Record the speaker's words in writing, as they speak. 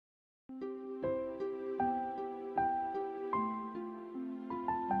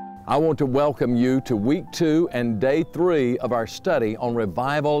I want to welcome you to week 2 and day 3 of our study on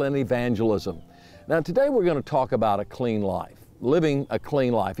revival and evangelism. Now today we're going to talk about a clean life, living a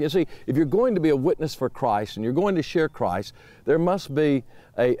clean life. You see, if you're going to be a witness for Christ and you're going to share Christ, there must be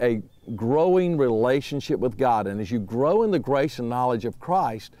a growing relationship with God. And as you grow in the grace and knowledge of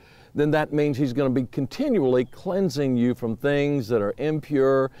Christ, then that means He's going to be continually cleansing you from things that are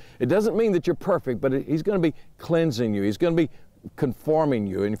impure. It doesn't mean that you're perfect, but He's going to be cleansing you. He's going to be conforming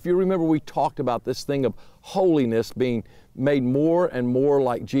you. And if you remember, we talked about this thing of holiness being made more and more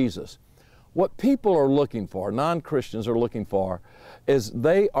like Jesus. What people are looking for, non-Christians are looking for, is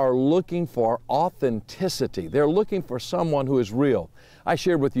they are looking for authenticity. They're looking for someone who is real. I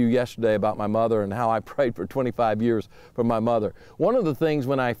shared with you yesterday about my mother and how I prayed for 25 years for my mother. One of the things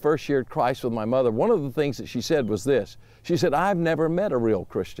when I first shared Christ with my mother, one of the things that she said was this. She said, "I've never met a real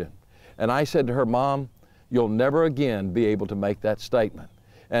Christian." And I said to her, "Mom, you'll never again be able to make that statement."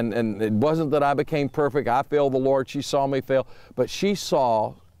 And it wasn't that I became perfect. I failed the Lord. She saw me fail. But she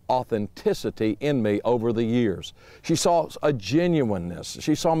saw authenticity in me over the years. She saw a genuineness.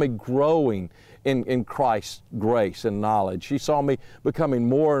 She saw me growing in Christ's grace and knowledge. She saw me becoming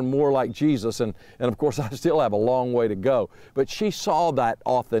more and more like Jesus. And of course, I still have a long way to go. But she saw that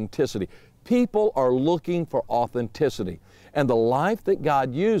authenticity. People are looking for authenticity. And the life that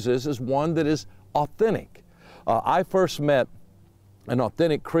God uses is one that is authentic. I first met an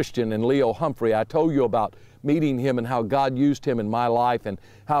authentic Christian in Leo Humphrey. I told you about meeting him and how God used him in my life and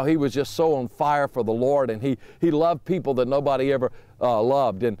how he was just so on fire for the Lord, and he loved people that nobody ever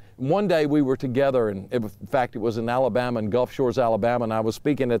loved. And one day we were together, and in fact it was in Alabama, in Gulf Shores, Alabama, and I was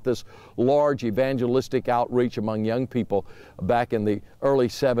speaking at this large evangelistic outreach among young people back in the early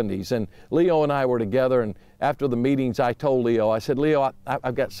 70s. And Leo and I were together, and after the meetings I told Leo, I said, "Leo,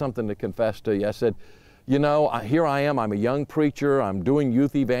 I've got something to confess to you." I said, "You know, here I am, I'm a young preacher, I'm doing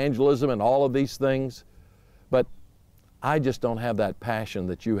youth evangelism and all of these things, but I just don't have that passion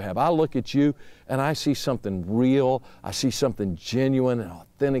that you have. I look at you and I see something real, I see something genuine and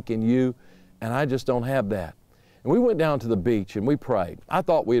authentic in you, and I just don't have that." And we went down to the beach and we prayed. I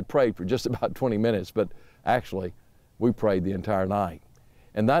thought we had prayed for just about 20 minutes, but actually we prayed the entire night.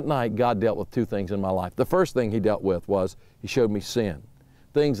 And that night God dealt with two things in my life. The first thing He dealt with was He showed me sin.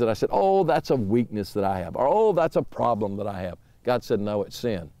 Things that I said, "Oh, that's a weakness that I have," or "Oh, that's a problem that I have." God said, "No, it's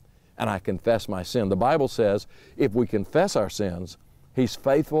sin." And I confess my sin. The Bible says if we confess our sins, He's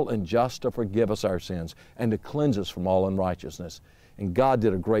faithful and just to forgive us our sins and to cleanse us from all unrighteousness. And God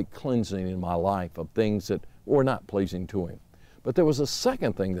did a great cleansing in my life of things that were not pleasing to Him. But there was a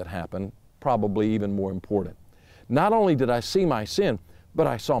second thing that happened, probably even more important. Not only did I see my sin, but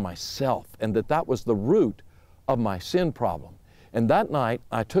I saw myself, and that was the root of my sin problem. And that night,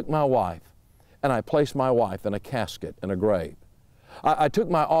 I took my wife, and I placed my wife in a casket in a grave. I took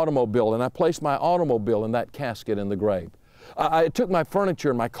my automobile, and I placed my automobile in that casket in the grave. I took my furniture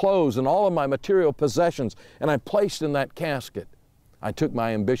and my clothes and all of my material possessions, and I placed in that casket. I took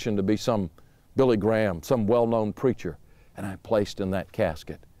my ambition to be some Billy Graham, some well-known preacher, and I placed in that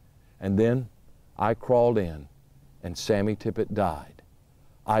casket. And then I crawled in, and Sammy Tippett died.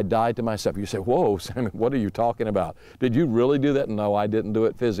 I died to myself. You say, "Whoa, Sammy, what are you talking about? Did you really do that?" No, I didn't do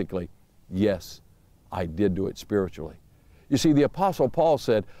it physically. Yes, I did do it spiritually. You see, the Apostle Paul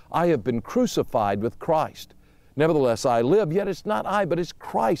said, "I have been crucified with Christ. Nevertheless, I live, yet it's not I, but it's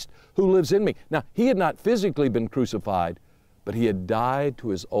Christ who lives in me." Now, he had not physically been crucified, but he had died to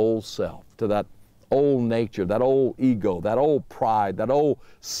his old self, to that old nature, that old ego, that old pride, that old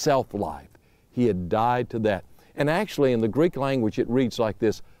self-life. He had died to that. And actually, in the Greek language, it reads like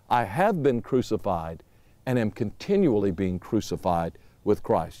this: "I have been crucified and am continually being crucified with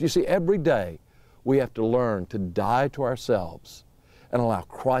Christ." You see, every day we have to learn to die to ourselves and allow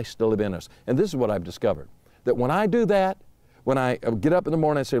Christ to live in us. And this is what I've discovered, that when I do that, when I get up in the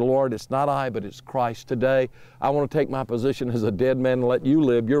morning and say, "Lord, it's not I, but it's Christ today. I want to take my position as a dead man and let You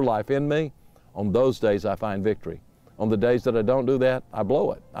live Your life in me," on those days I find victory. On the days that I don't do that, I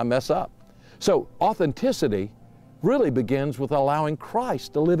blow it. I mess up. So authenticity really begins with allowing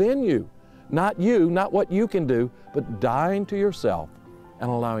Christ to live in you. Not you, not what you can do, but dying to yourself and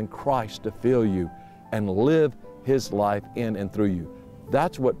allowing Christ to fill you and live His life in and through you.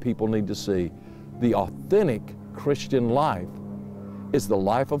 That's what people need to see. The authentic Christian life is the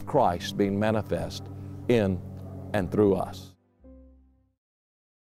life of Christ being manifest in and through us.